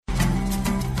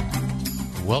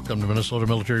welcome to Minnesota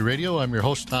Military Radio. I'm your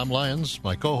host, Tom Lyons.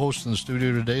 My co-host in the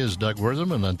studio today is Doug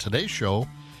Wortham, and on today's show,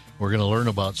 we're going to learn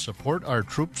about Support Our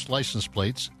Troops license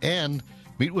plates and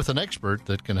meet with an expert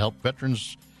that can help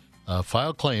veterans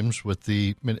file claims with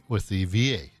the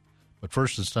VA. But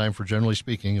first, it's time for Generally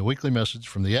Speaking, a weekly message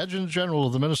from the Adjutant General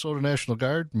of the Minnesota National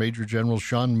Guard, Major General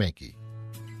Sean Manke.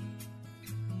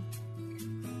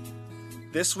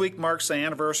 This week marks the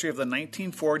anniversary of the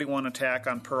 1941 attack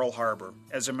on Pearl Harbor.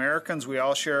 As Americans, we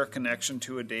all share a connection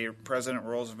to a day President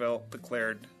Roosevelt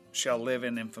declared shall live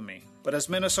in infamy. But as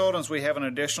Minnesotans, we have an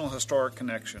additional historic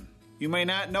connection. You may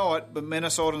not know it, but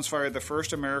Minnesotans fired the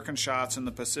first American shots in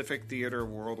the Pacific theater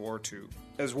of World War II.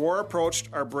 As war approached,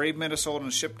 our brave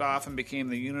Minnesotans shipped off and became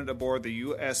the unit aboard the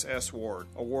USS Ward,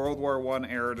 a World War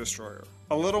I-era destroyer.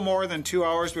 A little more than 2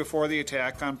 hours before the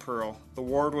attack on Pearl, the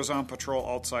Ward was on patrol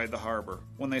outside the harbor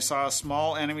when they saw a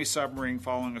small enemy submarine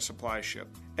following a supply ship.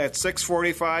 At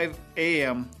 6:45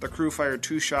 a.m., the crew fired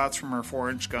 2 shots from her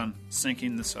 4-inch gun,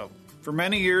 sinking the sub. For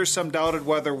many years, some doubted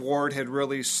whether Ward had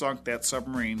really sunk that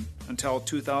submarine until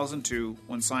 2002,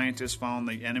 when scientists found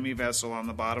the enemy vessel on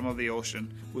the bottom of the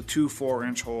ocean with 2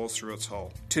 4-inch holes through its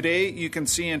hull. Today, you can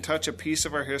see and touch a piece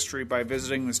of our history by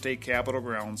visiting the state capitol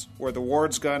grounds, where the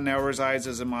Ward's gun now resides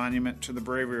as a monument to the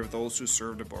bravery of those who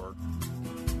served aboard.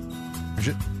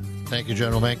 Thank you,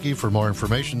 General Manke. For more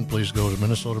information, please go to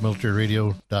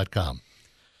minnesotamilitaryradio.com.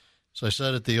 So I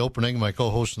said at the opening, my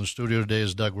co-host in the studio today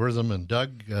is Doug Wortham. And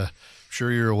Doug,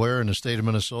 sure you're aware, in the state of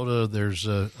Minnesota,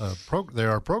 there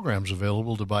are programs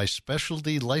available to buy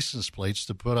specialty license plates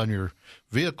to put on your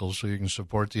vehicles so you can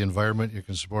support the environment, you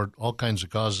can support all kinds of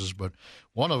causes. But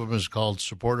one of them is called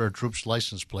Support Our Troops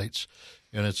license plates.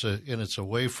 And it's a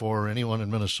way for anyone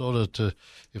in Minnesota to,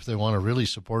 if they want to really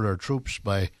support our troops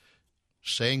by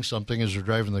saying something as they're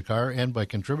driving the car and by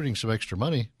contributing some extra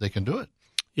money, they can do it.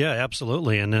 Yeah,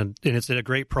 absolutely. And it's a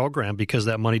great program because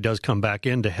that money does come back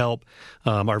in to help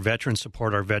our veterans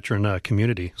support our veteran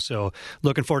community. So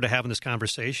looking forward to having this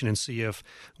conversation and see if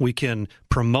we can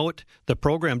promote the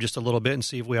program just a little bit and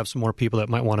see if we have some more people that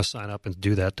might want to sign up and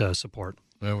do that support.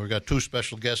 Well, we've got 2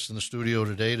 special guests in the studio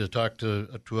today to talk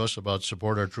to us about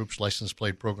Support Our Troops license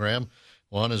plate program.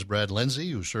 One is Brad Lindsay,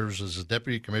 who serves as the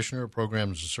Deputy Commissioner of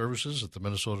Programs and Services at the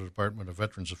Minnesota Department of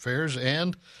Veterans Affairs,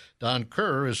 and Don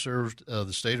Kerr has served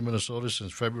the state of Minnesota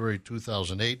since February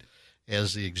 2008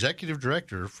 as the Executive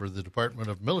Director for the Department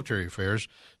of Military Affairs.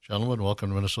 Gentlemen,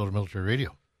 welcome to Minnesota Military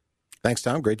Radio. Thanks,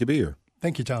 Tom. Great to be here.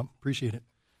 Thank you, Tom. Appreciate it.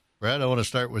 Brad, I want to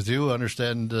start with you. I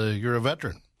understand you're a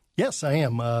veteran. Yes, I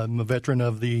am. I'm a veteran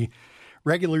of the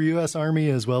regular U.S.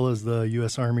 Army as well as the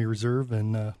U.S. Army Reserve,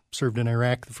 and served in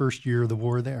Iraq the first year of the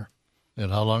war there.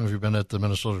 And how long have you been at the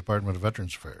Minnesota Department of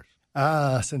Veterans Affairs?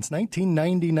 Since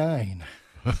 1999.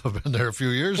 I've been there a few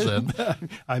years then.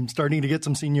 I'm starting to get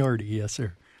some seniority, yes,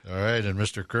 sir. All right. And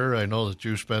Mr. Kerr, I know that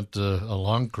you spent a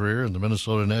long career in the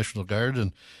Minnesota National Guard,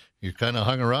 and you kind of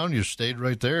hung around. You stayed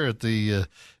right there at the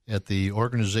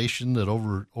organization that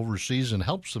oversees and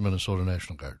helps the Minnesota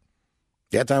National Guard.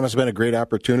 Yeah, Tom, it's been a great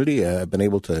opportunity. I've been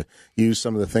able to use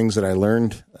some of the things that I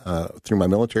learned through my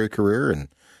military career and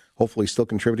hopefully still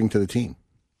contributing to the team.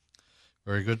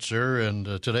 Very good, sir.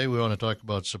 And today we want to talk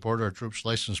about Support Our Troops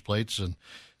license plates. And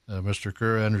Mr.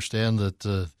 Kerr, I understand that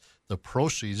the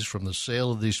proceeds from the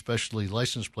sale of these specialty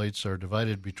license plates are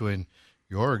divided between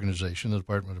your organization, the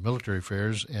Department of Military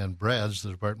Affairs, and Brad's,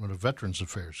 the Department of Veterans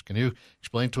Affairs. Can you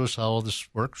explain to us how all this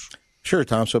works? Sure,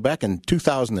 Tom. So back in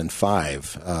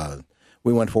 2005,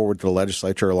 we went forward to the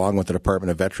legislature along with the Department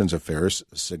of Veterans Affairs,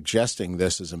 suggesting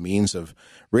this as a means of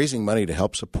raising money to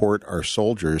help support our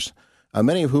soldiers,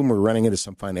 many of whom were running into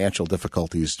some financial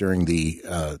difficulties during the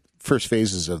first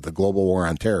phases of the global war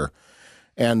on terror.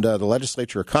 And the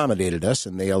legislature accommodated us,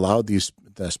 and they allowed the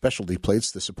specialty plates,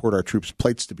 the Support Our Troops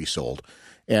plates, to be sold.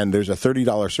 And there's a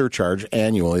 $30 surcharge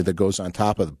annually that goes on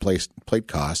top of the plate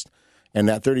cost. And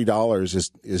that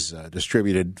 $30 is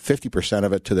distributed, 50%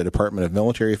 of it to the Department of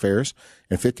Military Affairs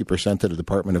and 50% to the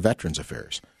Department of Veterans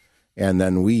Affairs. And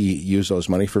then we use those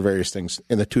money for various things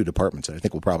in the 2 departments that I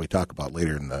think we'll probably talk about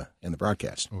later in the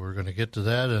broadcast. Well, we're going to get to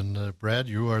that. And Brad,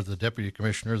 you are the Deputy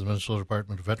Commissioner of the Minnesota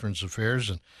Department of Veterans Affairs,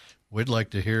 and we'd like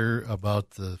to hear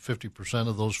about the 50%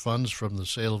 of those funds from the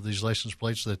sale of these license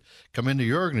plates that come into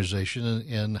your organization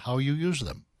and how you use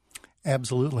them.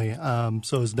 Absolutely.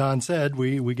 So as Don said,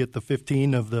 we get the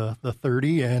 15 of the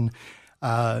 30, and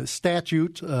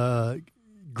statute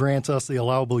grants us the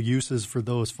allowable uses for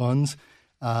those funds.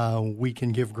 We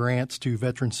can give grants to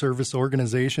veteran service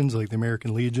organizations like the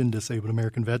American Legion, Disabled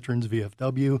American Veterans,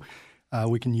 VFW.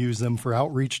 We can use them for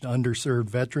outreach to underserved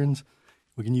veterans.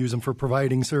 We can use them for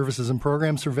providing services and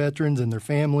programs for veterans and their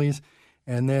families.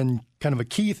 And then kind of a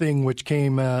key thing which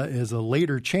came as a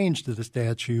later change to the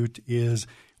statute is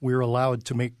we're allowed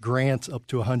to make grants up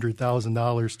to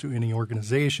 $100,000 to any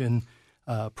organization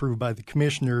approved by the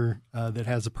commissioner that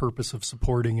has a purpose of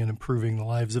supporting and improving the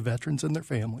lives of veterans and their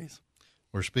families.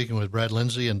 We're speaking with Brad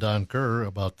Lindsay and Don Kerr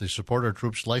about the Support Our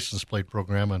Troops license plate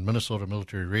program on Minnesota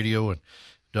Military Radio. And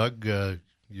Doug,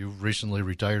 you've recently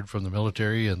retired from the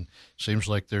military, and seems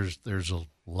like there's a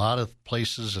lot of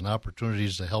places and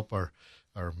opportunities to help our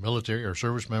military, our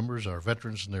service members, our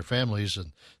veterans and their families.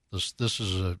 And this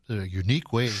is a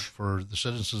unique way for the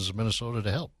citizens of Minnesota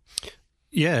to help.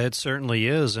 Yeah, it certainly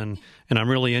is, and I'm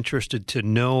really interested to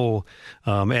know,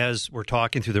 as we're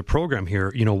talking through the program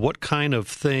here, what kind of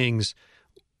things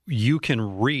you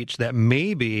can reach that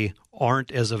maybe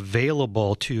aren't as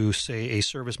available to, say, a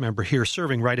service member here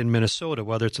serving right in Minnesota,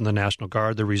 whether it's in the National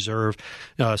Guard, the Reserve,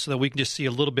 so that we can just see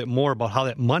a little bit more about how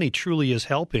that money truly is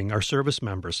helping our service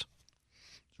members.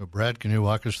 So, Brad, can you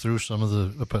walk us through some of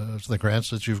the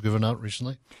grants that you've given out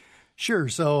recently? Sure.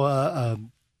 So,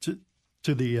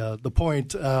 to the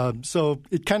point, so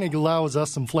it kind of allows us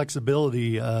some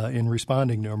flexibility in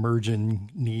responding to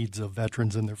emerging needs of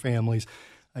veterans and their families.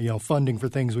 Funding for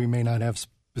things we may not have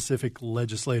specific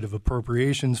legislative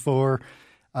appropriations for,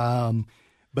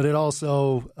 but it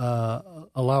also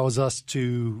allows us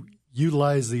to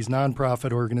utilize these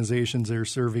nonprofit organizations that are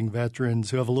serving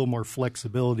veterans who have a little more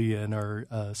flexibility and are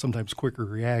sometimes quicker to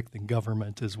react than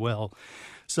government as well.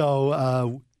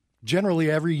 So generally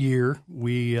every year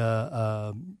we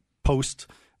post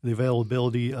the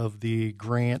availability of the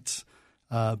grants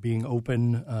being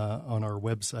open on our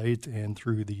website and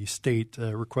through the state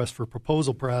request for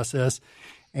proposal process.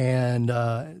 And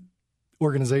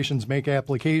organizations make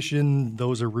application,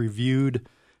 those are reviewed,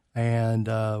 and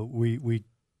we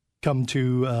come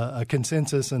to a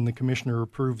consensus, and the commissioner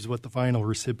approves what the final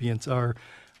recipients are.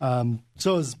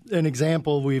 So as an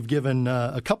example, we've given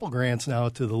a couple grants now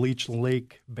to the Leech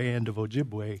Lake Band of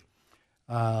Ojibwe.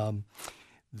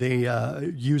 They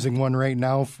using one right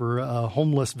now for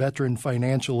homeless veteran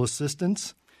financial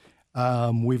assistance.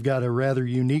 We've got a rather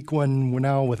unique one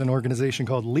now with an organization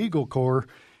called Legal Corps,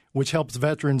 which helps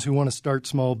veterans who want to start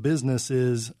small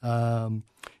businesses.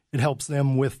 It helps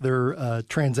them with their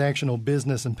transactional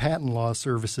business and patent law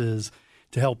services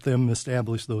to help them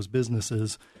establish those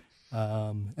businesses.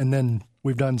 And then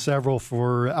we've done several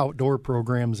for outdoor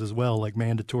programs as well, like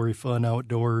Mandatory Fun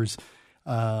Outdoors,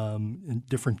 and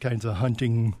different kinds of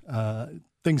hunting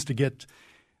things to get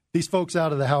these folks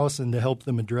out of the house and to help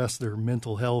them address their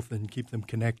mental health and keep them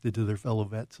connected to their fellow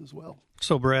vets as well.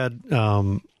 So, Brad,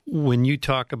 when you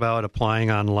talk about applying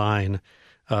online,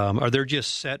 are there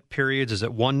just set periods? Is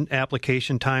it one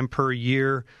application time per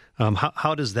year?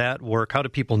 How does that work? How do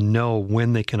people know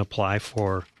when they can apply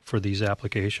for these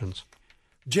applications?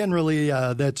 Generally,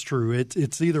 that's true.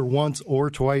 It's either once or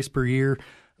twice per year.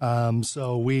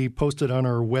 So we post it on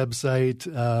our website.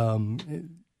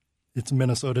 It's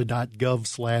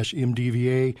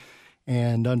minnesota.gov/MDVA.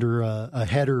 And under a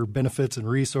header, Benefits and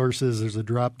Resources, there's a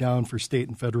drop-down for state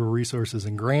and federal resources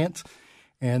and grants.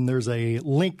 And there's a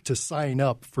link to sign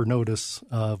up for notice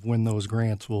of when those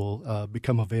grants will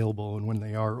become available and when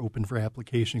they are open for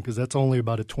application, because that's only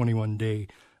about a 21-day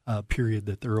period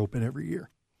that they're open every year.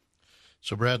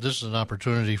 So, Brad, this is an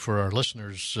opportunity for our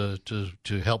listeners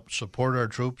to help support our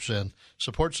troops and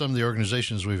support some of the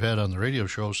organizations we've had on the radio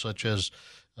show, such as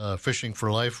Fishing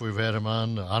for Life. We've had them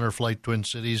on Honor Flight Twin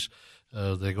Cities.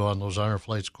 They go on those honor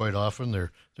flights quite often.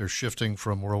 They're shifting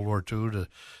from World War II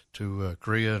to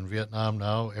Korea and Vietnam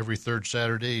now. Every third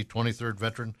Saturday, 23rd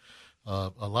Veteran.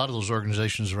 A lot of those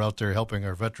organizations are out there helping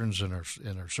our veterans and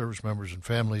our service members and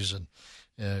families, and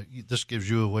this gives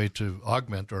you a way to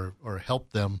augment or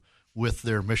help them with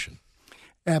their mission.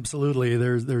 Absolutely.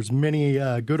 There's many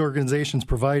good organizations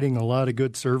providing a lot of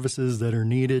good services that are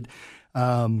needed.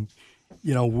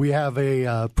 We have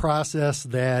a process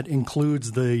that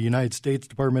includes the United States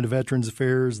Department of Veterans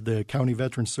Affairs, the County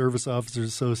Veteran Service Officers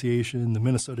Association, the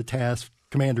Minnesota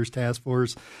Commanders Task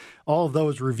Force. All of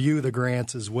those review the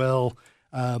grants as well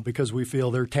because we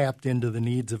feel they're tapped into the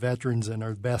needs of veterans and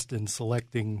are best in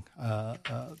selecting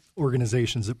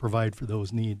organizations that provide for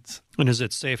those needs. And is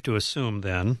it safe to assume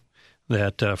then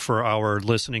that for our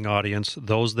listening audience,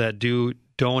 those that do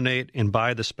donate and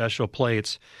buy the special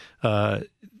plates,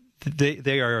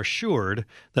 they are assured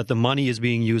that the money is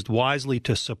being used wisely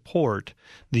to support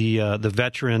the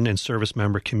veteran and service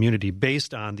member community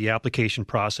based on the application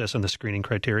process and the screening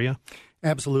criteria?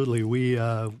 Absolutely.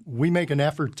 We make an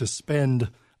effort to spend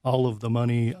all of the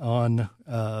money on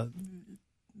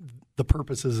the the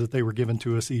purposes that they were given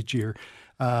to us each year.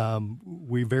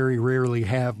 We very rarely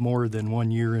have more than 1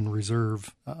 year in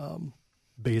reserve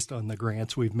based on the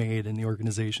grants we've made and the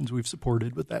organizations we've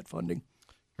supported with that funding.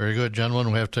 Very good,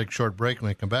 gentlemen. We have to take a short break. When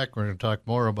we come back, we're going to talk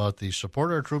more about the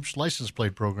Support Our Troops license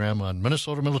plate program on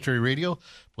Minnesota Military Radio.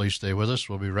 Please stay with us.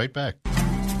 We'll be right back.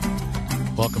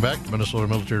 Welcome back to Minnesota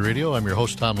Military Radio. I'm your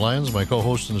host, Tom Lyons. My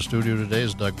co-host in the studio today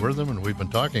is Doug Wortham, and we've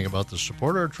been talking about the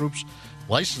Support Our Troops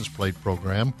license plate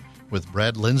program with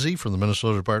Brad Lindsay from the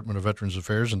Minnesota Department of Veterans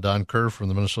Affairs and Don Kerr from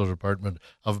the Minnesota Department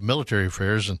of Military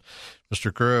Affairs. And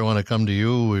Mr. Kerr, I want to come to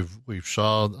you. We've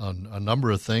saw a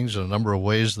number of things and a number of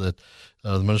ways that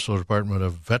the Minnesota Department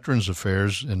of Veterans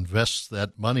Affairs invests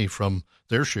that money from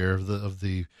their share of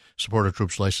the Support Our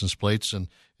Troops license plates. And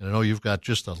I know you've got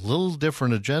just a little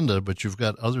different agenda, but you've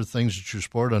got other things that you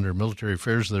support under military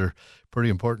affairs that are pretty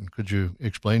important. Could you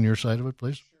explain your side of it,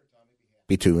 please?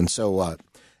 Me too. And so,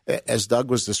 as Doug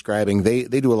was describing, they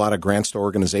do a lot of grants to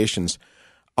organizations.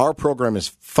 Our program is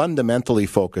fundamentally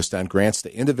focused on grants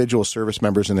to individual service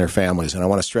members and their families. And I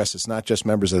want to stress it's not just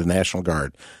members of the National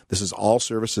Guard. This is all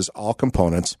services, all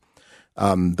components.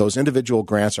 Those individual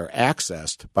grants are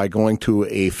accessed by going to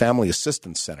a family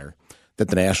assistance center that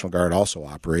the National Guard also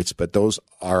operates, but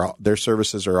their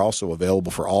services are also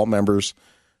available for all members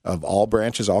of all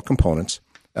branches, all components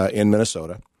in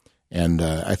Minnesota. And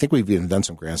I think we've even done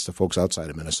some grants to folks outside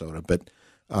of Minnesota. But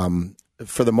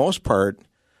for the most part,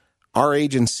 our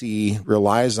agency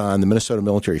relies on the Minnesota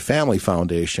Military Family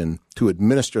Foundation to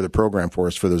administer the program for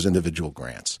us for those individual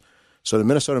grants. So the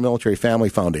Minnesota Military Family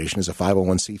Foundation is a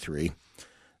 501c3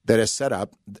 that is set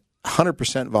up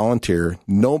 100% volunteer.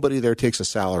 Nobody there takes a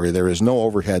salary. There is no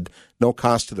overhead, no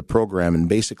cost to the program. And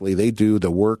basically they do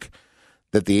the work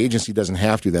that the agency doesn't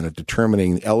have to then at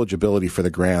determining eligibility for the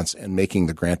grants and making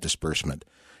the grant disbursement.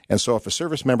 And so if a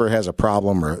service member has a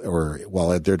problem or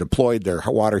while they're deployed, their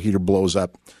water heater blows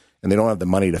up and they don't have the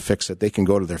money to fix it, they can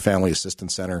go to their Family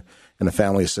Assistance Center, and the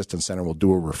Family Assistance Center will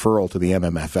do a referral to the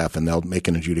MMFF, and they'll make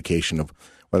an adjudication of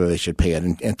whether they should pay it.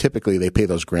 And typically they pay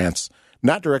those grants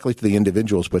not directly to the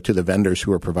individuals, but to the vendors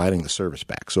who are providing the service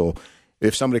back. So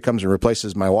if somebody comes and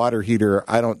replaces my water heater,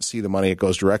 I don't see the money. It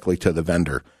goes directly to the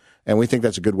vendor. And we think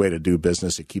that's a good way to do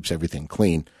business. It keeps everything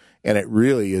clean. And it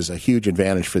really is a huge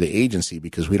advantage for the agency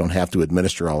because we don't have to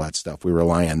administer all that stuff. We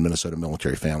rely on Minnesota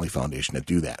Military Family Foundation to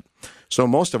do that. So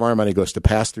most of our money goes to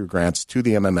pass-through grants to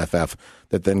the MMFF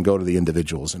that then go to the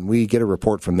individuals. And we get a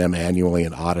report from them annually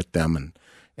and audit them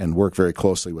and work very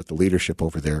closely with the leadership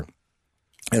over there.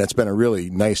 And it's been a really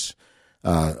nice,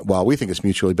 while we think it's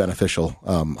mutually beneficial,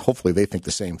 hopefully they think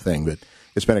the same thing, but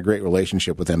it's been a great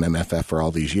relationship with MMFF for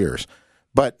all these years.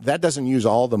 But that doesn't use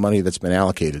all the money that's been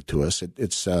allocated to us.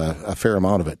 It's a fair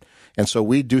amount of it. And so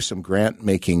we do some grant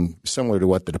making similar to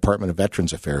what the Department of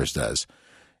Veterans Affairs does.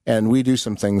 And we do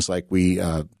some things like we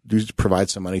do provide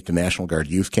some money to National Guard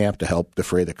Youth Camp to help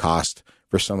defray the cost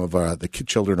for some of the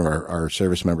children of our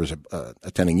service members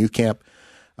attending youth camp.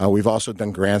 We've also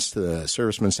done grants to the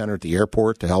Servicemen Center at the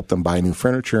airport to help them buy new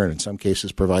furniture and in some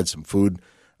cases provide some food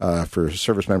for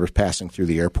service members passing through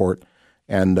the airport.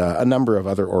 And a number of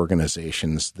other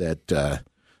organizations that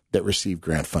receive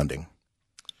grant funding.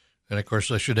 And, of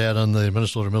course, I should add on the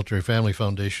Minnesota Military Family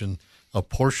Foundation, a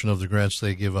portion of the grants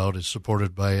they give out is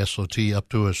supported by SOT up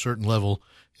to a certain level,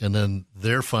 and then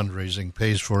their fundraising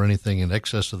pays for anything in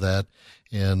excess of that.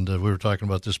 And we were talking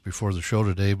about this before the show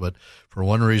today, but for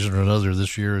one reason or another,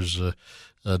 this year is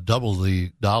double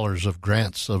the dollars of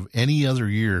grants of any other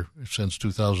year since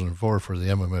 2004 for the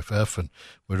MMFF, and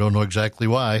we don't know exactly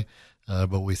why.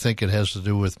 But we think it has to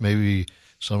do with maybe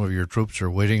some of your troops are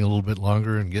waiting a little bit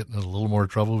longer and getting in a little more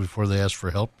trouble before they ask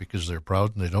for help because they're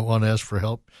proud and they don't want to ask for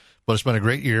help. But it's been a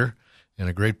great year and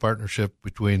a great partnership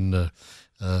between the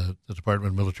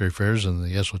Department of Military Affairs and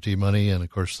the SOT money and, of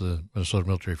course, the Minnesota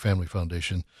Military Family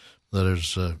Foundation that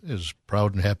is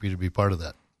proud and happy to be part of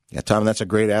that. Yeah, Tom, that's a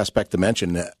great aspect to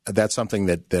mention. That's something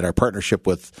that our partnership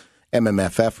with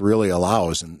MMFF really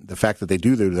allows, and the fact that they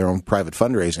do their own private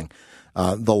fundraising.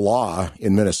 The law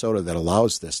in Minnesota that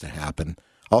allows this to happen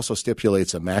also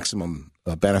stipulates a maximum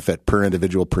benefit per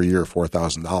individual per year of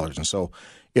 $4,000. And so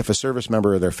if a service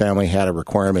member or their family had a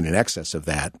requirement in excess of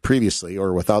that previously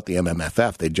or without the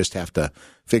MMFF, they'd just have to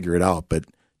figure it out. But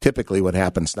typically what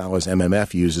happens now is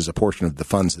MMF uses a portion of the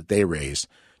funds that they raise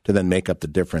to then make up the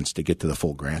difference to get to the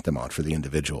full grant amount for the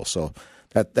individual. So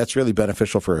that's really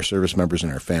beneficial for our service members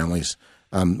and our families.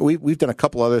 We've done a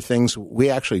couple other things. We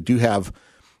actually do have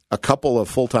a couple of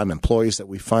full-time employees that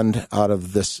we fund out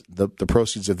of this, the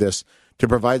proceeds of this, to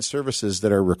provide services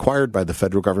that are required by the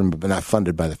federal government but not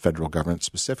funded by the federal government,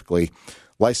 specifically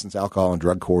licensed alcohol and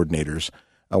drug coordinators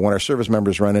when our service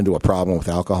members run into a problem with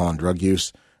alcohol and drug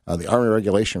use, the Army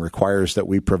regulation requires that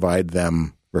we provide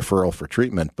them referral for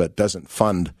treatment, but doesn't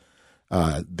fund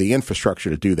the infrastructure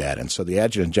to do that. And so the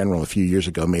Adjutant General a few years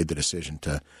ago made the decision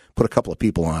to put a couple of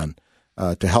people on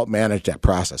to help manage that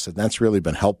process. And that's really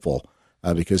been helpful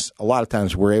because a lot of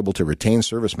times we're able to retain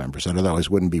service members that otherwise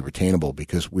wouldn't be retainable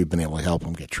because we've been able to help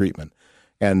them get treatment.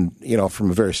 And,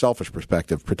 from a very selfish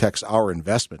perspective, protects our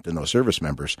investment in those service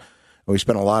members. We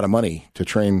spend a lot of money to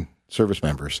train service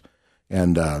members.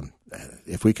 And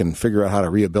if we can figure out how to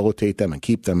rehabilitate them and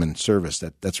keep them in service,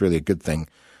 that's really a good thing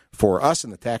for us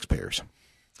and the taxpayers.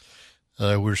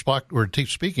 We're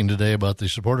speaking today about the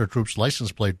Support Our Troops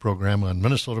license plate program on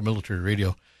Minnesota Military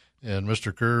Radio. And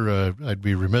Mr. Kerr, I'd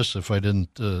be remiss if I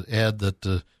didn't add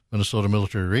that Minnesota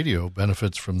Military Radio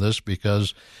benefits from this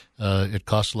because it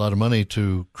costs a lot of money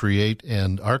to create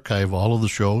and archive all of the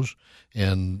shows.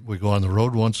 And we go on the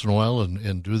road once in a while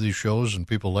and do these shows, and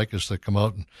people like us that come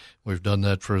out. And we've done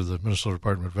that for the Minnesota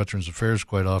Department of Veterans Affairs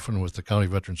quite often with the county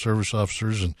veteran service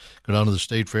officers, and go down to the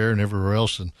state fair and everywhere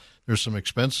else. And there's some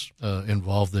expense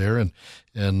involved there.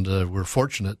 And we're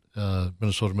fortunate.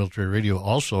 Minnesota Military Radio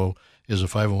also is a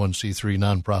 501c3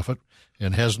 nonprofit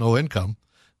and has no income.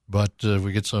 But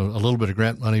we get a little bit of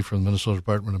grant money from the Minnesota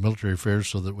Department of Military Affairs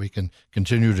so that we can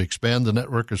continue to expand the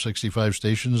network of 65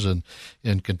 stations and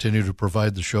continue to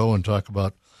provide the show and talk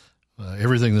about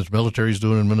everything that the military is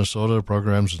doing in Minnesota,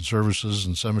 programs and services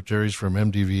and cemeteries from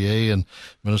MDVA and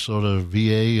Minnesota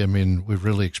VA. I mean, we've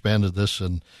really expanded this,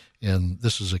 and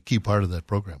this is a key part of that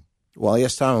program. Well,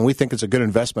 yes, Tom, and we think it's a good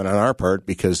investment on our part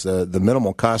because the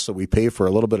minimal costs that we pay for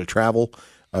a little bit of travel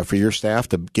for your staff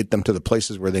to get them to the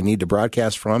places where they need to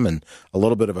broadcast from and a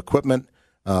little bit of equipment,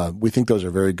 we think those are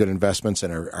very good investments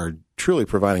and are truly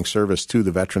providing service to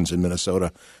the veterans in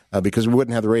Minnesota because we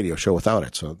wouldn't have the radio show without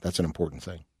it. So that's an important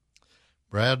thing.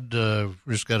 Brad, we've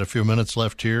just got a few minutes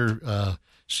left here.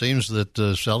 Seems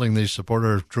that selling these Support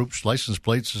Our Troops license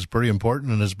plates is pretty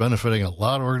important and is benefiting a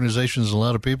lot of organizations and a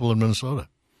lot of people in Minnesota.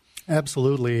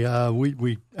 Absolutely.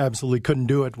 We absolutely couldn't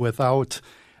do it without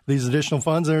these additional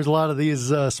funds. There's a lot of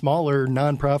these smaller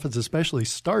nonprofits, especially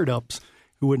startups,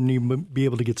 who wouldn't even be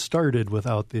able to get started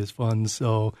without these funds.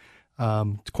 So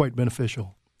it's quite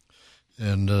beneficial.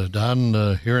 And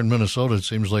Don, here in Minnesota, it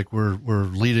seems like we're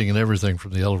leading in everything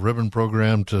from the Yellow Ribbon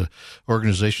program to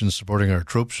organizations supporting our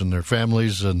troops and their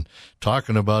families and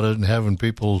talking about it and having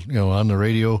people, on the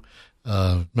radio.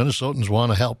 Minnesotans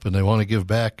want to help and they want to give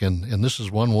back, and this is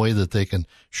one way that they can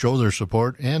show their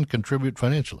support and contribute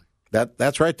financially.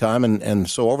 That's right, Tom. And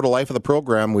so over the life of the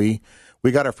program, we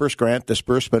got our first grant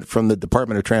disbursement from the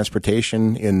Department of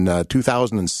Transportation in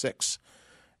 2006,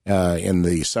 in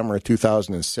the summer of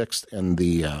 2006. And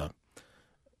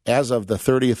as of the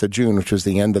 30th of June, which was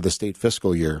the end of the state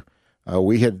fiscal year,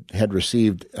 we had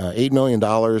received $8 million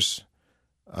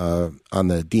on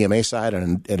the DMA side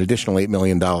and an additional $8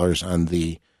 million on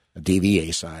the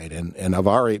DVA side. And of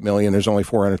our $8 million, there's only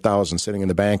 $400,000 sitting in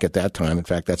the bank at that time. In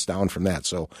fact, that's down from that.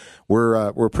 So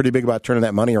we're pretty big about turning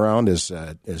that money around, as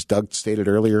Doug stated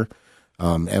earlier.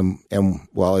 And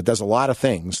while it does a lot of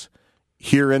things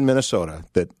here in Minnesota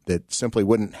that simply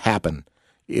wouldn't happen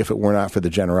if it were not for the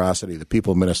generosity of the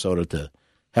people of Minnesota to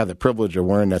have the privilege of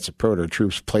wearing that Support Our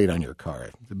Troops plate on your car.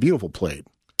 It's a beautiful plate.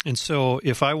 And so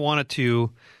if I wanted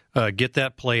to get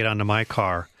that plate onto my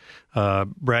car,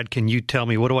 Brad, can you tell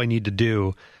me what do I need to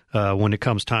do when it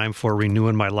comes time for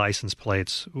renewing my license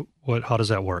plates? How does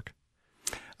that work?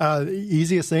 The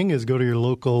easiest thing is go to your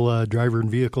local driver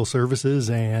and vehicle services,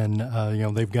 and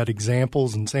they've got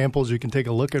examples and samples. You can take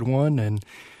a look at one and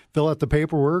fill out the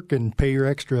paperwork and pay your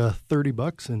extra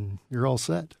 $30, and you're all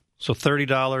set. So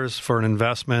 $30 for an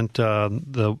investment.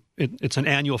 It's an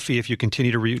annual fee if you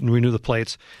continue to renew the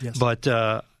plates. Yes.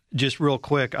 But just real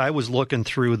quick, I was looking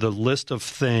through the list of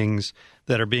things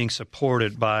that are being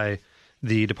supported by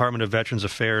the Department of Veterans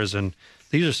Affairs, and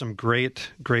these are some great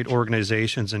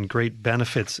organizations and great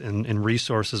benefits and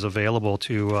resources available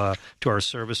to our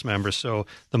service members. So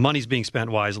the money's being spent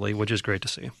wisely, which is great to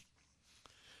see.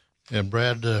 And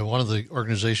Brad, one of the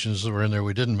organizations that were in there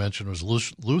we didn't mention was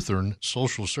Lutheran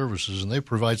Social Services, and they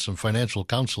provide some financial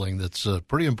counseling that's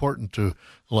pretty important to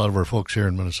a lot of our folks here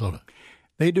in Minnesota.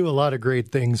 They do a lot of great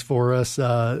things for us.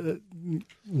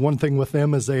 One thing with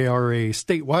them is they are a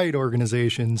statewide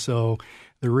organization, so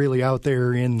they're really out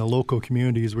there in the local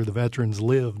communities where the veterans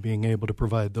live, being able to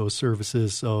provide those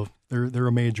services. So they're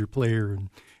a major player, and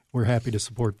we're happy to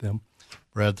support them.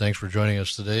 Brad, thanks for joining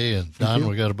us today. And Don,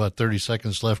 we got about 30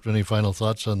 seconds left. Any final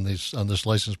thoughts on this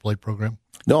license plate program?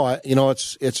 No,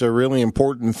 it's a really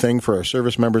important thing for our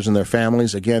service members and their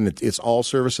families. Again, it's all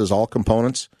services, all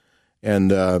components,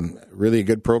 and really a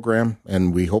good program,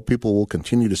 and we hope people will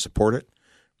continue to support it.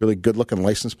 Really good-looking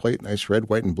license plate, nice red,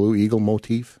 white, and blue eagle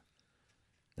motif.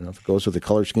 You know, if it goes with the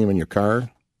color scheme in your car,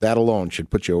 that alone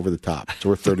should put you over the top. It's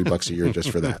worth $30 a year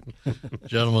just for that.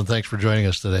 Gentlemen, thanks for joining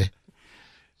us today.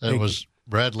 That was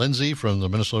Brad Lindsay from the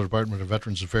Minnesota Department of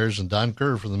Veterans Affairs and Don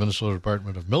Kerr from the Minnesota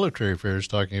Department of Military Affairs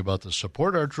talking about the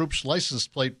Support Our Troops license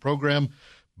plate program.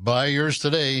 Buy yours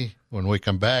today. When we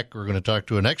come back, we're going to talk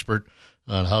to an expert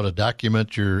on how to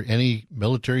document any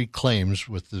military claims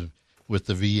with the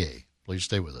VA. Please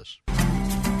stay with us.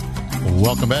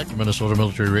 Welcome back to Minnesota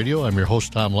Military Radio. I'm your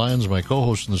host, Tom Lyons. My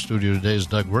co-host in the studio today is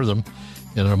Doug Wortham.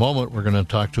 In a moment, we're going to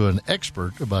talk to an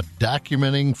expert about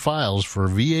documenting files for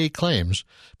VA claims.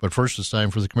 But first, it's time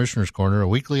for the Commissioner's Corner, a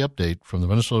weekly update from the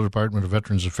Minnesota Department of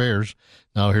Veterans Affairs.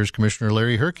 Now, here's Commissioner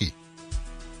Larry Herke.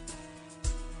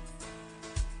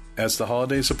 As the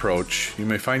holidays approach, you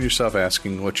may find yourself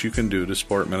asking what you can do to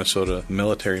support Minnesota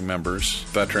military members,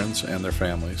 veterans, and their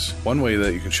families. One way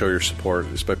that you can show your support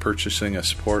is by purchasing a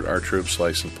Support Our Troops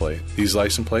license plate. These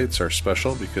license plates are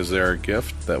special because they are a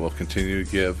gift that will continue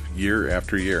to give year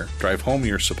after year. Drive home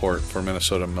your support for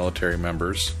Minnesota military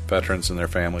members, veterans, and their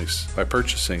families by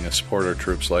purchasing a Support Our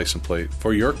Troops license plate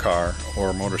for your car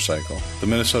or motorcycle. The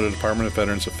Minnesota Department of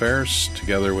Veterans Affairs,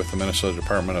 together with the Minnesota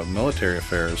Department of Military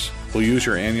Affairs, will use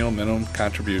your annual minimum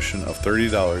contribution of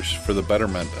 $30 for the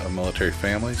betterment of military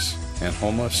families and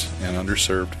homeless and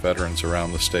underserved veterans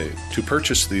around the state. To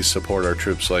purchase these Support Our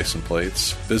Troops license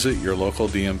plates, visit your local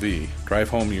DMV. Drive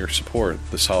home your support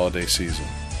this holiday season.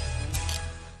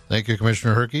 Thank you,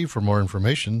 Commissioner Herke. For more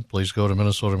information, please go to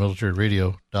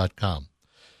MinnesotaMilitaryRadio.com.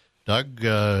 Doug,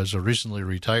 as a recently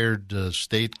retired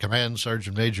state command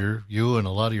sergeant major, you and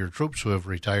a lot of your troops who have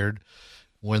retired,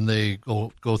 when they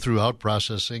go through out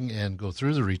processing and go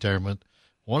through the retirement,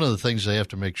 one of the things they have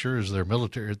to make sure is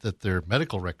that their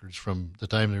medical records from the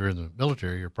time they were in the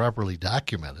military are properly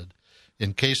documented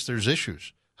in case there's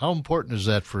issues. How important is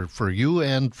that for you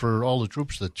and for all the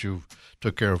troops that you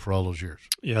took care of for all those years?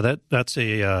 Yeah, that's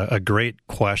a great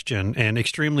question and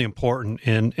extremely important.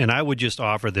 And I would just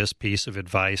offer this piece of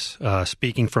advice,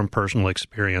 speaking from personal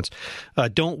experience.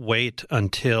 Don't wait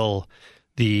until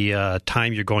the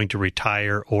time you're going to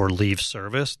retire or leave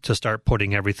service to start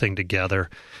putting everything together,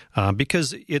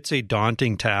 because it's a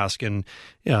daunting task, and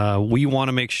we want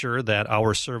to make sure that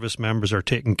our service members are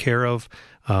taken care of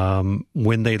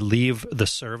when they leave the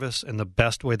service, and the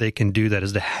best way they can do that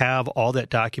is to have all that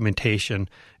documentation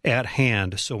at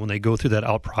hand, so when they go through that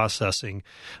out processing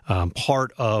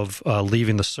part of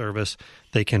leaving the service,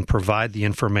 they can provide the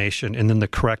information, and then the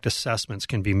correct assessments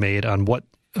can be made on what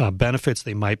benefits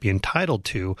they might be entitled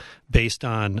to based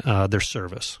on their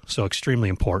service. So extremely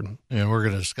important. And we're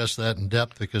going to discuss that in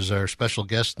depth because our special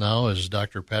guest now is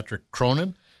Dr. Patrick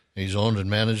Cronin. He's owned and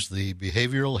managed the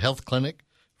Behavioral Health Clinic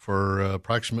for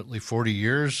approximately 40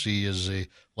 years. He is a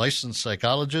licensed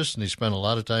psychologist, and he spent a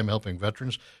lot of time helping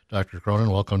veterans. Dr.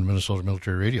 Cronin, welcome to Minnesota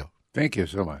Military Radio. Thank you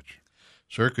so much.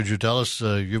 Sir, could you tell us,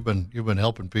 you've been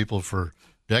helping people for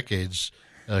decades.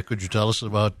 Could you tell us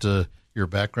about your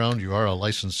background? You are a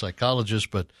licensed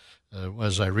psychologist, but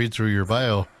as I read through your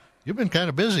bio, you've been kind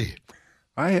of busy.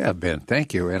 I have been.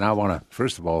 Thank you. And I want to,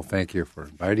 first of all, thank you for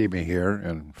inviting me here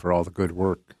and for all the good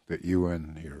work that you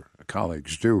and your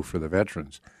colleagues do for the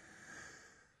veterans.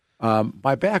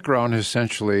 My background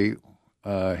essentially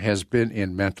has been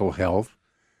in mental health.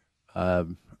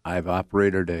 I've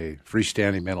operated a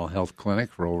freestanding mental health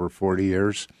clinic for over 40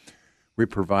 years. We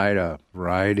provide a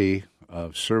variety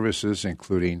of services,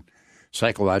 including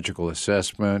psychological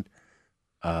assessment,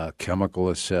 chemical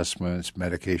assessments,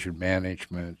 medication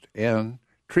management, and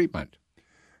treatment.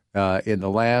 In the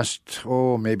last,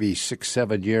 maybe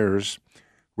 6-7 years,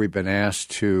 we've been asked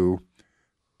to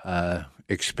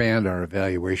expand our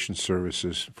evaluation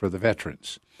services for the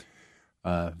veterans.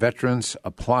 Veterans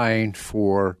applying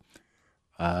for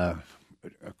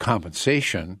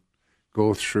compensation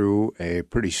go through a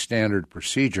pretty standard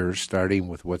procedure, starting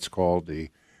with what's called the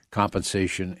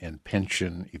compensation and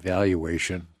pension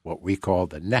evaluation, what we call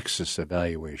the nexus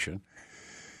evaluation,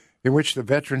 in which the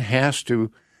veteran has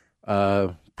to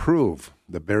prove.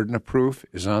 The burden of proof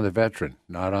is on the veteran,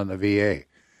 not on the VA.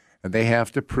 And they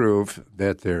have to prove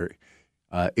that their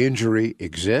injury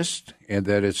exists and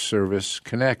that it's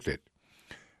service-connected,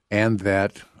 and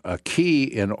that a key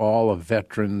in all of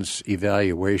veterans'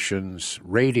 evaluations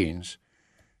ratings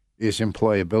is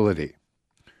employability.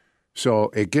 So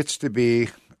it gets to be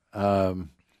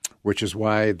which is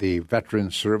why the veteran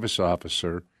service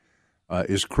officer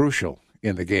is crucial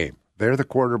in the game. They're the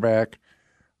quarterback.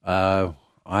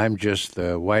 I'm just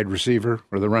the wide receiver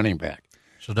or the running back.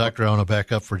 So, Doctor, I want to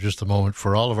back up for just a moment.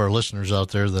 For all of our listeners out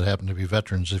there that happen to be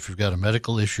veterans, if you've got a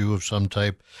medical issue of some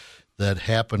type that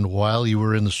happened while you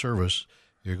were in the service,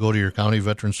 you go to your county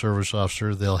veteran service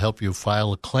officer. They'll help you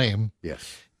file a claim.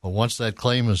 Yes. But once that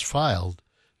claim is filed,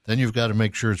 then you've got to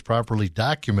make sure it's properly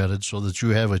documented so that you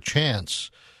have a chance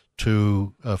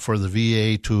to for the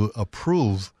VA to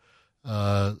approve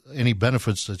any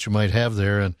benefits that you might have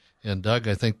there. And Doug,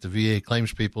 I think the VA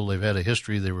claims people, they've had a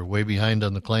history. They were way behind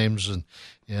on the claims,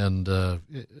 and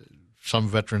some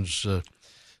veterans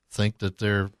think that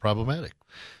they're problematic.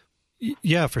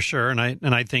 Yeah, for sure, and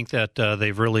I think that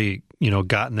they've really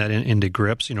gotten that into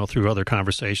grips through other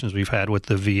conversations we've had with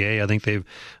the VA. I think they've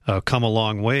come a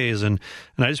long ways, and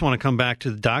I just want to come back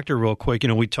to the doctor real quick.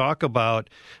 We talk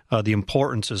about the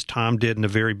importance, as Tom did in the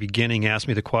very beginning, asked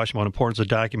me the question about importance of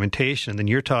documentation, and then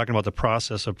you're talking about the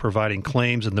process of providing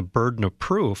claims and the burden of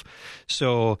proof.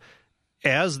 So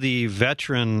as the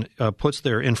veteran puts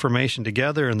their information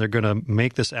together and they're going to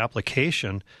make this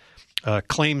application,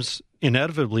 claims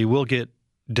inevitably will get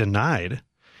denied,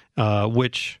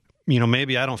 which,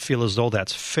 maybe I don't feel as though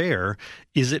that's fair.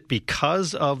 Is it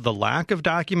because of the lack of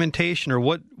documentation, or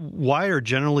why are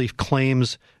generally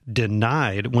claims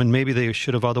denied when maybe they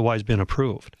should have otherwise been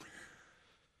approved?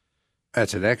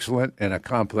 That's an excellent and a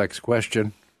complex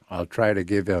question. I'll try to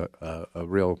give a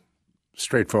real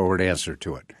straightforward answer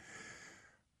to it.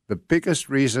 The biggest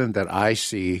reason that I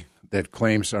see that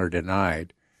claims are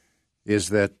denied is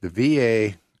that the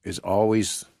VA is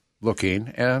always looking,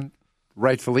 and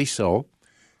rightfully so,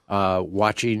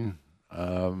 watching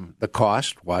the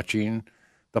cost, watching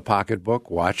the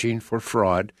pocketbook, watching for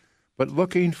fraud, but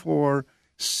looking for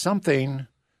something.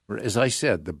 As I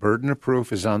said, the burden of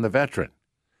proof is on the veteran.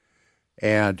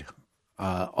 And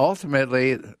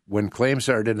ultimately, when claims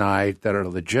are denied that are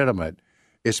legitimate,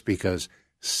 it's because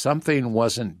something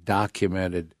wasn't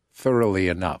documented thoroughly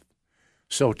enough.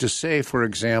 So to say, for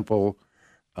example,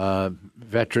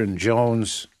 veteran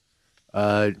Jones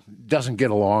doesn't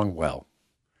get along well,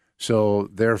 so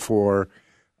therefore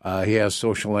he has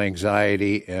social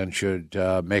anxiety and should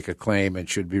make a claim and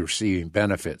should be receiving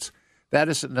benefits. That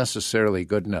isn't necessarily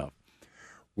good enough.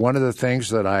 One of the things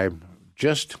that I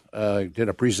just did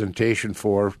a presentation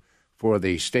for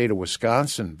the state of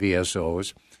Wisconsin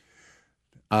VSOs,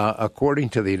 according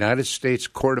to the United States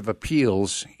Court of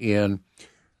Appeals in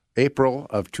April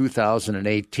of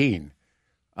 2018,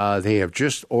 they have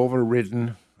just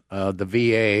overridden the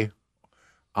VA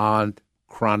on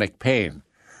chronic pain.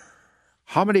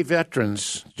 How many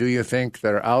veterans do you think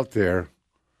that are out there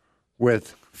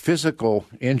with physical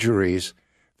injuries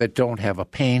that don't have a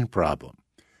pain problem?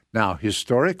 Now,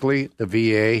 historically, the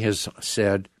VA has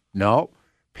said, no,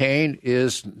 pain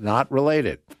is not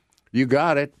related. You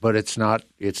got it, but it's not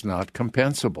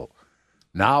compensable.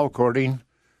 Now, according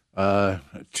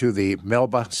to the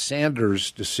Melba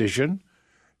Sanders decision,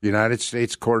 United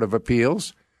States Court of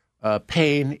Appeals,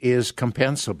 pain is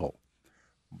compensable.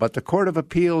 But the Court of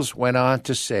Appeals went on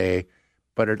to say,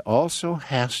 but it also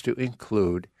has to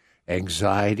include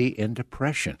anxiety and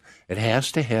depression. It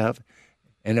has to have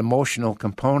an emotional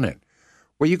component.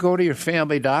 Well, you go to your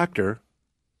family doctor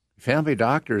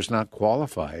is not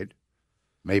qualified,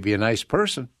 maybe a nice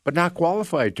person, but not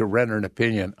qualified to render an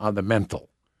opinion on the mental.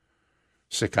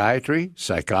 Psychiatry,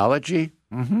 psychology,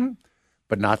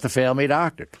 but not the family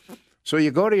doctor. So you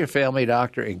go to your family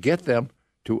doctor and get them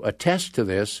to attest to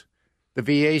this. The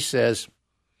VA says,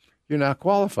 you're not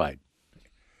qualified.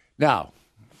 Now,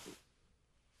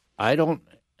 I don't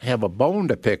have a bone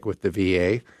to pick with the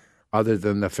VA other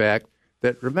than the fact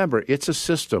that, remember, it's a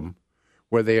system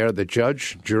where they are the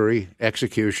judge, jury,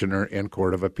 executioner, and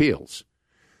court of appeals.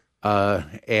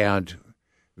 And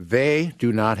they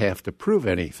do not have to prove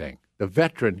anything. The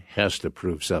veteran has to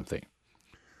prove something.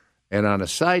 And on a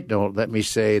side note, let me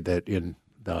say that in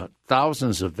the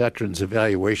thousands of veterans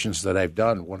evaluations that I've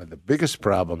done, one of the biggest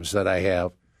problems that I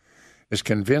have is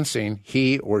convincing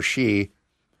he or she,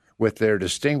 with their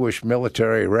distinguished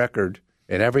military record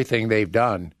and everything they've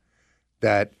done,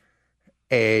 that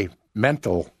a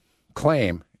mental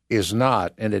claim is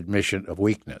not an admission of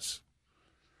weakness.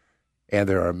 And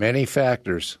there are many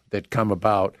factors that come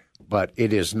about, but it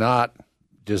does not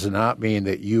mean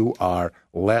that you are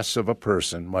less of a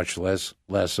person, much less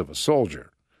of a soldier.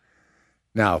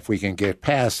 Now, if we can get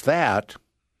past that,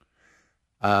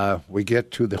 we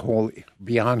get to the whole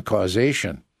beyond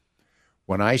causation.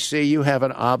 When I say you have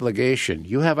an obligation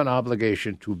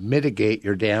to mitigate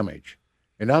your damage.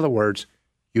 In other words,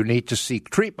 you need to seek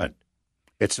treatment.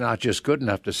 It's not just good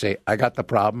enough to say, I got the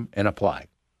problem and apply.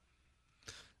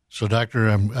 So, Doctor,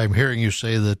 I'm hearing you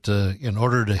say that in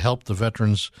order to help the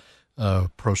veterans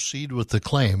proceed with the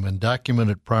claim and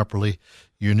document it properly,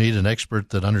 you need an expert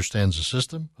that understands the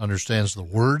system, understands the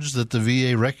words that the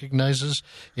VA recognizes,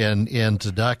 and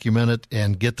to document it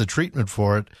and get the treatment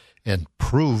for it and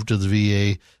prove to the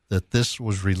VA that this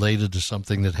was related to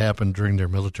something that happened during their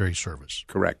military service.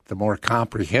 Correct. The more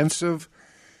comprehensive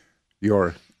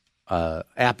your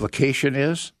application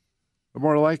is, the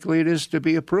more likely it is to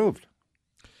be approved.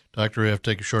 Doctor, we have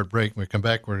to take a short break. When we come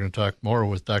back, we're going to talk more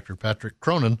with Dr. Patrick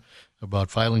Cronin about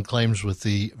filing claims with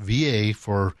the VA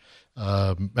for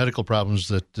medical problems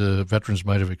that veterans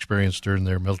might have experienced during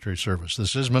their military service.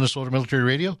 This is Minnesota Military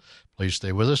Radio. Please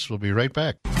stay with us. We'll be right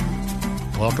back.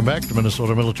 Welcome back to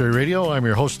Minnesota Military Radio. I'm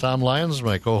your host, Tom Lyons.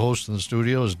 My co-host in the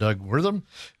studio is Doug Wortham.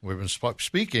 We've been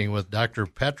speaking with Dr.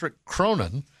 Patrick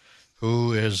Cronin,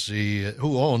 who owns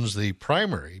the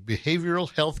Primary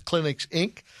Behavioral Health Clinics,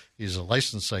 Inc. He's a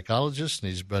licensed psychologist,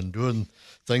 and he's been doing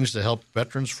things to help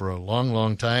veterans for a long,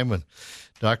 long time. And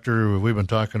Doctor, we've been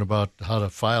talking about how to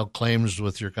file claims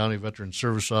with your county veteran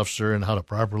service officer and how to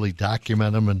properly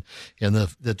document them, and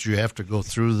that you have to go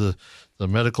through the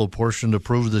medical portion to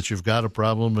prove that you've got a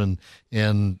problem,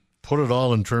 and put it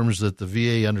all in terms that the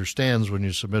VA understands when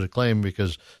you submit a claim,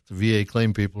 because the VA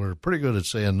claim people are pretty good at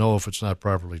saying no if it's not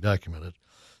properly documented.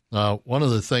 Now, one of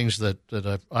the things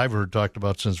that I've heard talked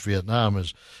about since Vietnam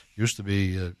used to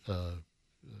be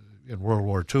in World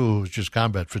War II, it was just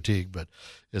combat fatigue, but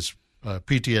it's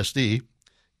PTSD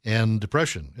and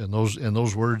depression, and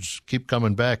those words keep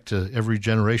coming back to every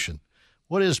generation.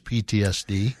 What is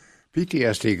PTSD?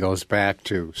 PTSD goes back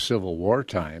to Civil War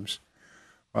times.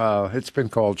 It's been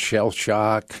called shell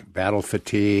shock, battle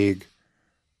fatigue.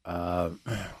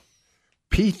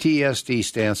 PTSD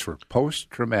stands for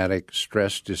post-traumatic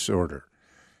stress disorder.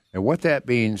 And what that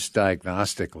means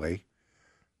diagnostically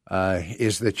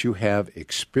is that you have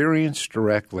experienced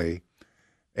directly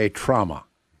a trauma.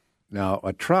 Now,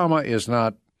 a trauma is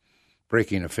not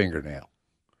breaking a fingernail.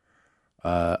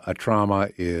 A trauma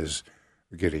is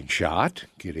getting shot,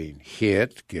 getting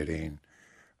hit, getting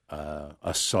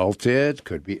assaulted,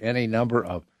 could be any number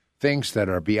of things that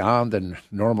are beyond the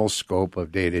normal scope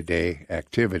of day-to-day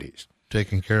activities.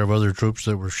 Taking care of other troops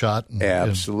that were shot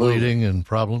and bleeding and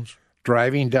problems.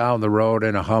 Driving down the road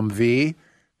in a Humvee,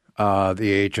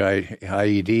 the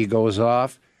IED goes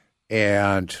off,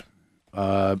 and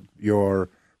your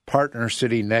partner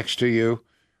sitting next to you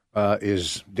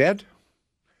is dead,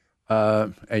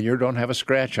 and you don't have a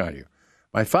scratch on you.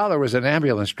 My father was an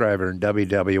ambulance driver in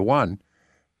WW1,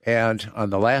 and on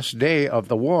the last day of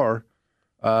the war,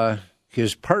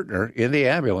 his partner in the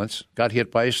ambulance got hit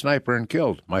by a sniper and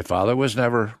killed. My father was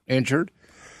never injured.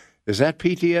 Is that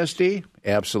PTSD?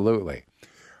 Absolutely.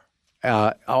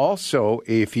 Also,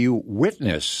 if you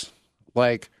witness,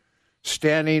 like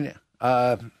standing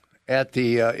at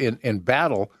the in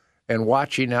battle and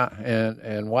watching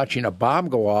a bomb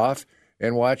go off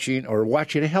and watching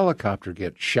a helicopter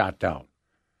get shot down.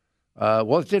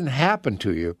 Well, it didn't happen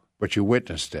to you, but you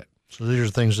witnessed it. So these are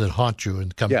things that haunt you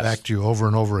and come back to you over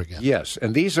and over again. Yes,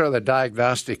 and these are the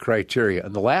diagnostic criteria.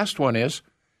 And the last one is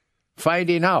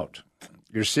finding out.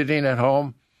 You're sitting at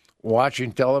home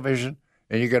watching television,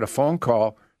 and you get a phone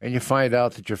call, and you find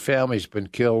out that your family's been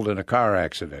killed in a car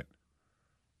accident.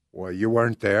 Well, you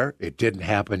weren't there. It didn't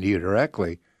happen to you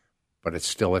directly, but it's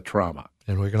still a trauma.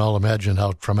 And we can all imagine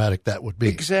how traumatic that would be.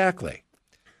 Exactly.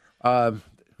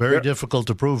 Very difficult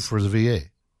to prove for the VA.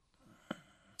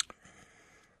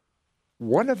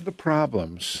 One of the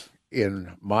problems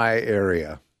in my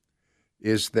area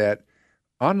is that,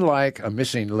 unlike a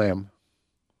missing limb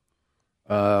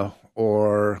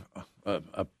or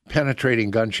a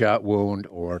penetrating gunshot wound,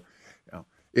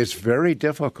 it's very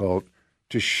difficult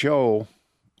to show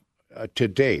to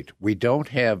date. We don't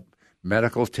have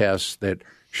medical tests that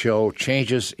show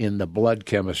changes in the blood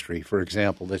chemistry, for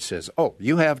example, that says, oh,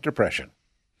 you have depression.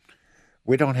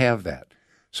 We don't have that.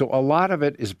 So a lot of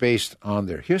it is based on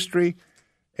their history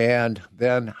and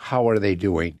then how are they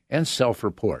doing, and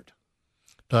self-report.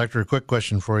 Doctor, a quick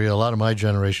question for you. A lot of my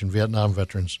generation, Vietnam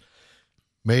veterans,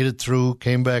 made it through,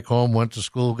 came back home, went to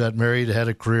school, got married, had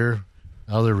a career.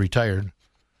 Now they're retired.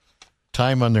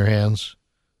 Time on their hands.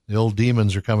 The old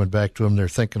demons are coming back to them. They're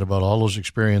thinking about all those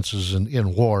experiences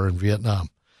in war in Vietnam.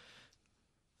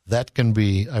 That can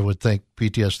be, I would think,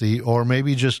 PTSD, or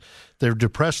maybe just they're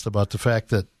depressed about the fact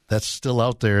that that's still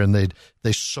out there and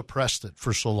they suppressed it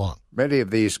for so long. Many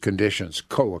of these conditions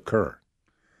co-occur,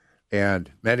 and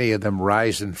many of them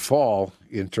rise and fall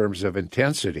in terms of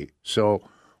intensity. So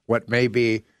what may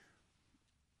be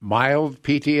mild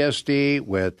PTSD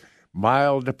with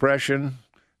mild depression,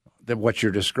 then what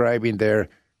you're describing there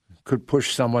could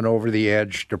push someone over the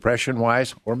edge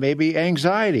depression-wise, or maybe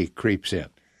anxiety creeps in.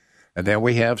 And then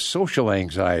we have social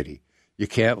anxiety. You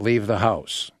can't leave the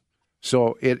house.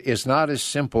 So it is not as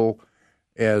simple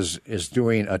as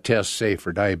doing a test, say,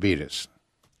 for diabetes.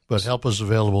 But help is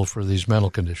available for these mental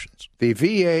conditions. The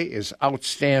VA is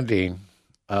outstanding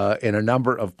in a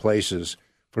number of places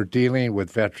for dealing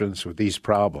with veterans with these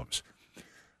problems.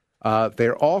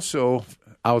 They're also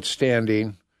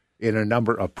outstanding in a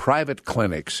number of private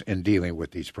clinics in dealing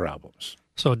with these problems.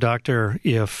 So, Doctor,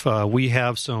 if we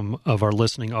have some of our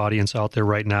listening audience out there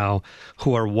right now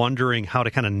who are wondering how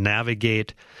to kind of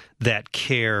navigate that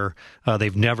care,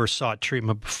 they've never sought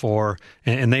treatment before,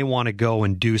 and they want to go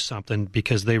and do something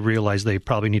because they realize they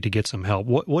probably need to get some help,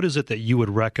 what is it that you would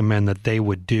recommend that they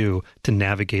would do to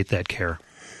navigate that care?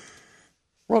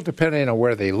 Well, depending on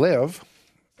where they live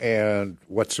and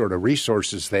what sort of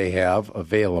resources they have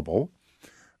available,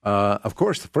 of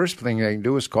course, the first thing they can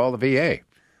do is call the VA.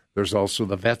 There's also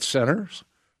the vet centers,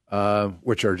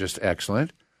 which are just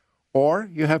excellent. Or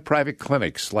you have private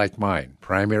clinics like mine,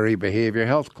 Primary Behavior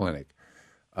Health Clinic.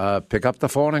 Pick up the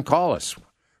phone and call us.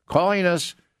 Calling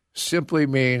us simply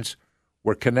means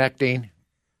we're connecting,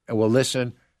 and we'll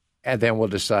listen, and then we'll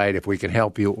decide if we can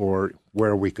help you or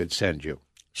where we could send you.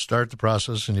 Start the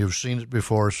process, and you've seen it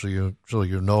before, so you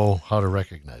know how to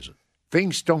recognize it.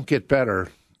 Things don't get better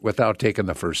without taking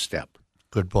the first step.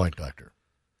 Good point, Doctor.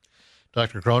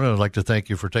 Dr. Cronin, I'd like to thank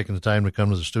you for taking the time to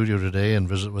come to the studio today and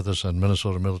visit with us on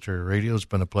Minnesota Military Radio. It's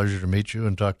been a pleasure to meet you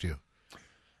and talk to you.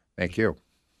 Thank you.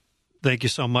 Thank you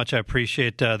so much. I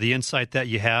appreciate the insight that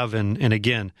you have. And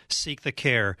again, seek the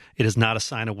care. It is not a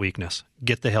sign of weakness.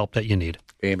 Get the help that you need.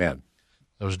 Amen.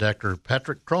 That was Dr.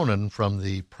 Patrick Cronin from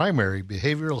the Primary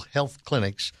Behavioral Health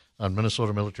Clinics on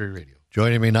Minnesota Military Radio.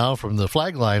 Joining me now from the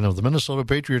flag line of the Minnesota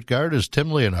Patriot Guard is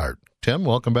Tim Leonhardt. Tim,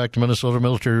 welcome back to Minnesota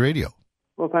Military Radio.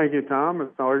 Well, thank you, Tom.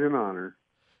 It's always an honor.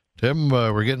 Tim,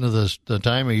 we're getting to the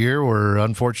time of year where,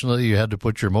 unfortunately, you had to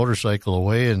put your motorcycle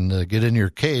away and get in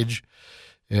your cage.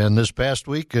 And this past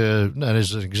week, and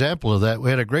as an example of that,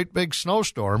 we had a great big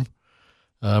snowstorm.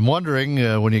 I'm wondering,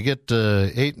 when you get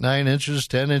 8, 9 inches,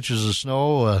 10 inches of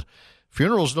snow,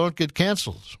 funerals don't get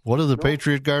canceled. What do the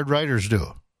Patriot Guard riders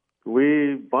do?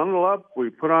 We bundle up,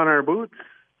 we put on our boots,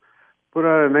 put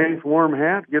on a nice warm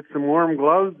hat, get some warm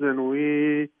gloves, and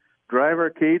we drive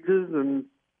our cages and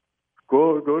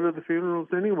go to the funerals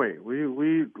anyway.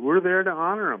 We're there to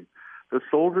honor them. The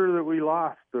soldier that we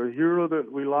lost, the hero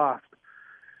that we lost,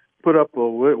 put up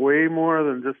way more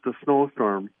than just a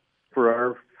snowstorm for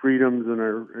our freedoms and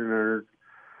our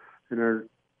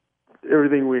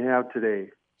everything we have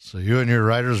today. So you and your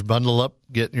riders bundle up,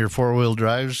 get in your four-wheel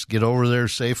drives, get over there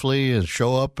safely, and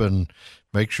show up and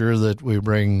make sure that we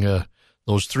bring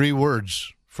those 3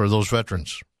 words for those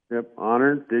veterans. Yep,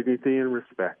 honor, dignity, and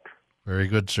respect. Very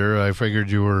good, sir. I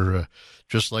figured you were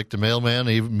just like the mailman,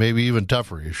 maybe even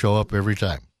tougher. You show up every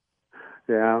time.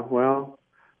 Yeah, well,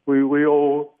 we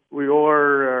owe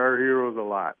our heroes a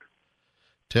lot.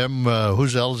 Tim,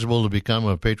 who's eligible to become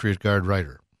a Patriot Guard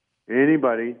rider?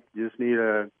 Anybody. Just need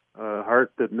a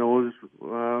heart that knows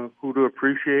who to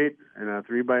appreciate and a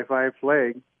 3x5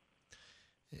 flag.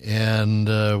 And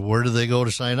where do they go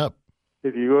to sign up?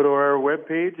 If you go to our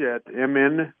webpage at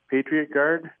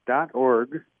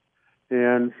mnpatriotguard.org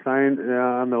and sign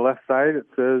on the left side, it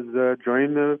says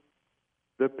join the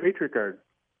Patriot Guard.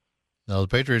 Now, the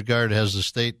Patriot Guard has the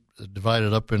state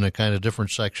divided up into kind of different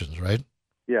sections, right?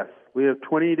 Yes. We have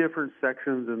 20 different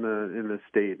sections in the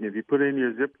state. And if you put in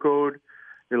your zip code,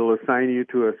 it'll assign you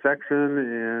to a section,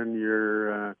 and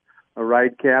your a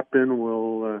ride captain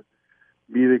will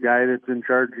be the guy that's in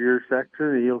charge of your section,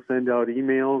 and he'll send out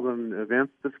emails on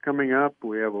events that's coming up.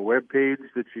 We have a web page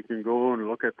that you can go and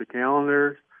look at the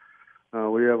calendars.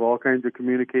 We have all kinds of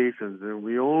communications, and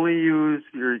we only use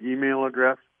your email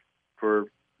address for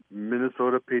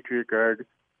Minnesota Patriot Guard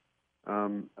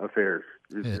affairs.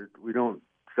 Yeah. We don't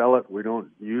sell it. We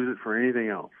don't use it for anything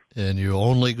else. And you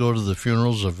only go to the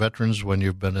funerals of veterans when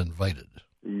you've been invited.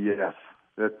 Yes.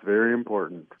 That's very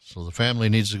important. So the family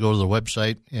needs to go to the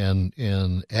website and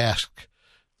ask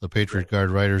the Patriot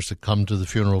Guard riders to come to the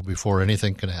funeral before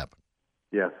anything can happen.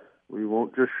 Yes, we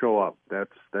won't just show up.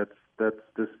 That's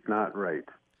just not right.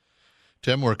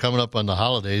 Tim, we're coming up on the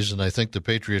holidays, and I think the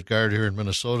Patriot Guard here in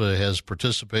Minnesota has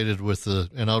participated with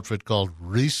an outfit called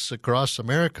Wreaths Across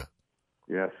America.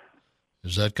 Yes.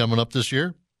 Is that coming up this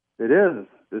year? It is,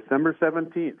 December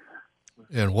 17th.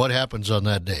 And what happens on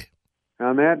that day?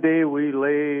 On that day, we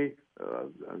lay,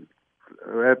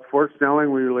 at Fort Snelling,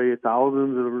 we lay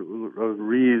thousands of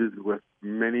wreaths with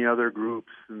many other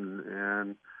groups,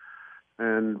 and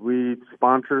and we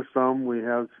sponsor some. We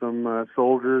have some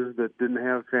soldiers that didn't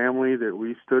have family that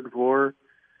we stood for,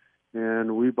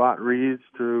 and we bought wreaths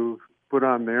to put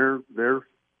on their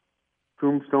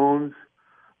tombstones.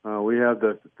 We have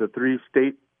the 3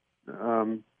 state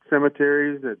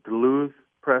cemeteries at Duluth,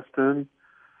 Preston,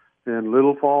 and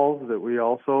Little Falls that we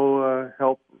also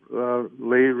help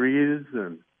lay wreaths.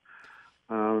 And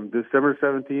December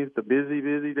 17th, a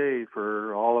busy day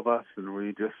for all of us,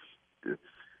 and it's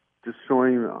just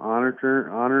showing honor,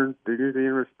 dignity,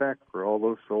 and respect for all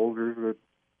those soldiers that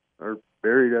are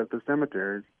buried at the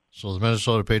cemeteries. So the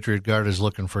Minnesota Patriot Guard is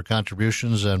looking for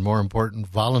contributions and, more important,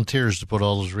 volunteers to put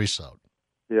all those wreaths out.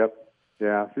 Yep.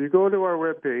 Yeah. So you go to our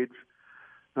webpage.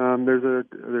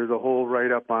 There's a whole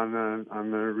write-up on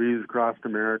the Wreaths Across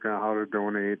America, how to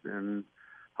donate and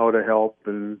how to help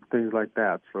and things like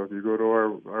that. So if you go to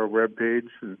our webpage.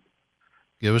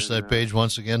 Give us that page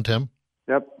once again, Tim.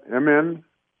 Yep.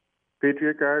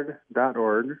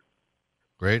 mnpatriotguard.org.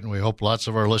 Great, and we hope lots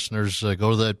of our listeners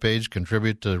go to that page,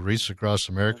 contribute to Wreaths Across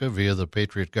America via the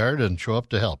Patriot Guard, and show up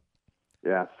to help.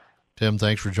 Yes. Tim,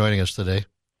 thanks for joining us today.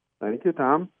 Thank you,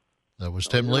 Tom. That was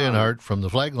Tim Leonhardt from the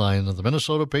flag line of the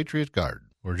Minnesota Patriot Guard.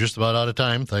 We're just about out of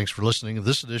time. Thanks for listening to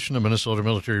this edition of Minnesota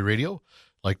Military Radio.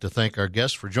 I'd like to thank our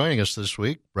guests for joining us this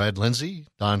week, Brad Lindsay,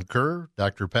 Don Kerr,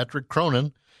 Dr. Patrick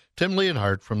Cronin, Tim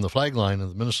Leonhardt from the flag line of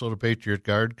the Minnesota Patriot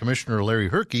Guard, Commissioner Larry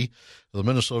Herke of the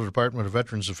Minnesota Department of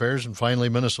Veterans Affairs, and finally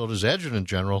Minnesota's Adjutant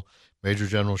General, Major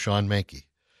General Sean Menke.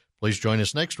 Please join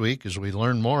us next week as we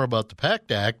learn more about the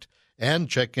PACT Act and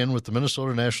check in with the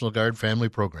Minnesota National Guard family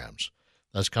programs.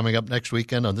 That's coming up next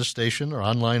weekend on this station or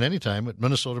online anytime at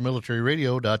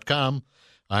MinnesotaMilitaryRadio.com.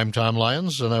 I'm Tom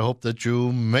Lyons, and I hope that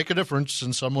you make a difference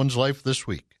in someone's life this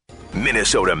week.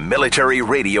 Minnesota Military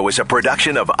Radio is a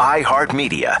production of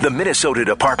iHeartMedia, the Minnesota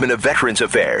Department of Veterans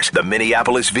Affairs, the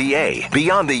Minneapolis VA,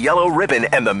 Beyond the Yellow Ribbon,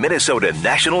 and the Minnesota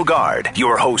National Guard.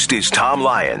 Your host is Tom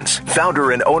Lyons,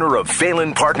 founder and owner of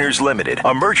Phelan Partners Limited,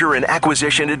 a merger and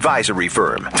acquisition advisory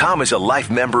firm. Tom is a life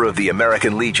member of the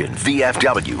American Legion,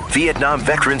 VFW, Vietnam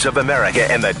Veterans of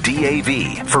America, and the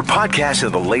DAV. For podcasts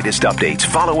and the latest updates,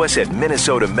 follow us at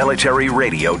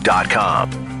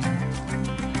MinnesotaMilitaryRadio.com.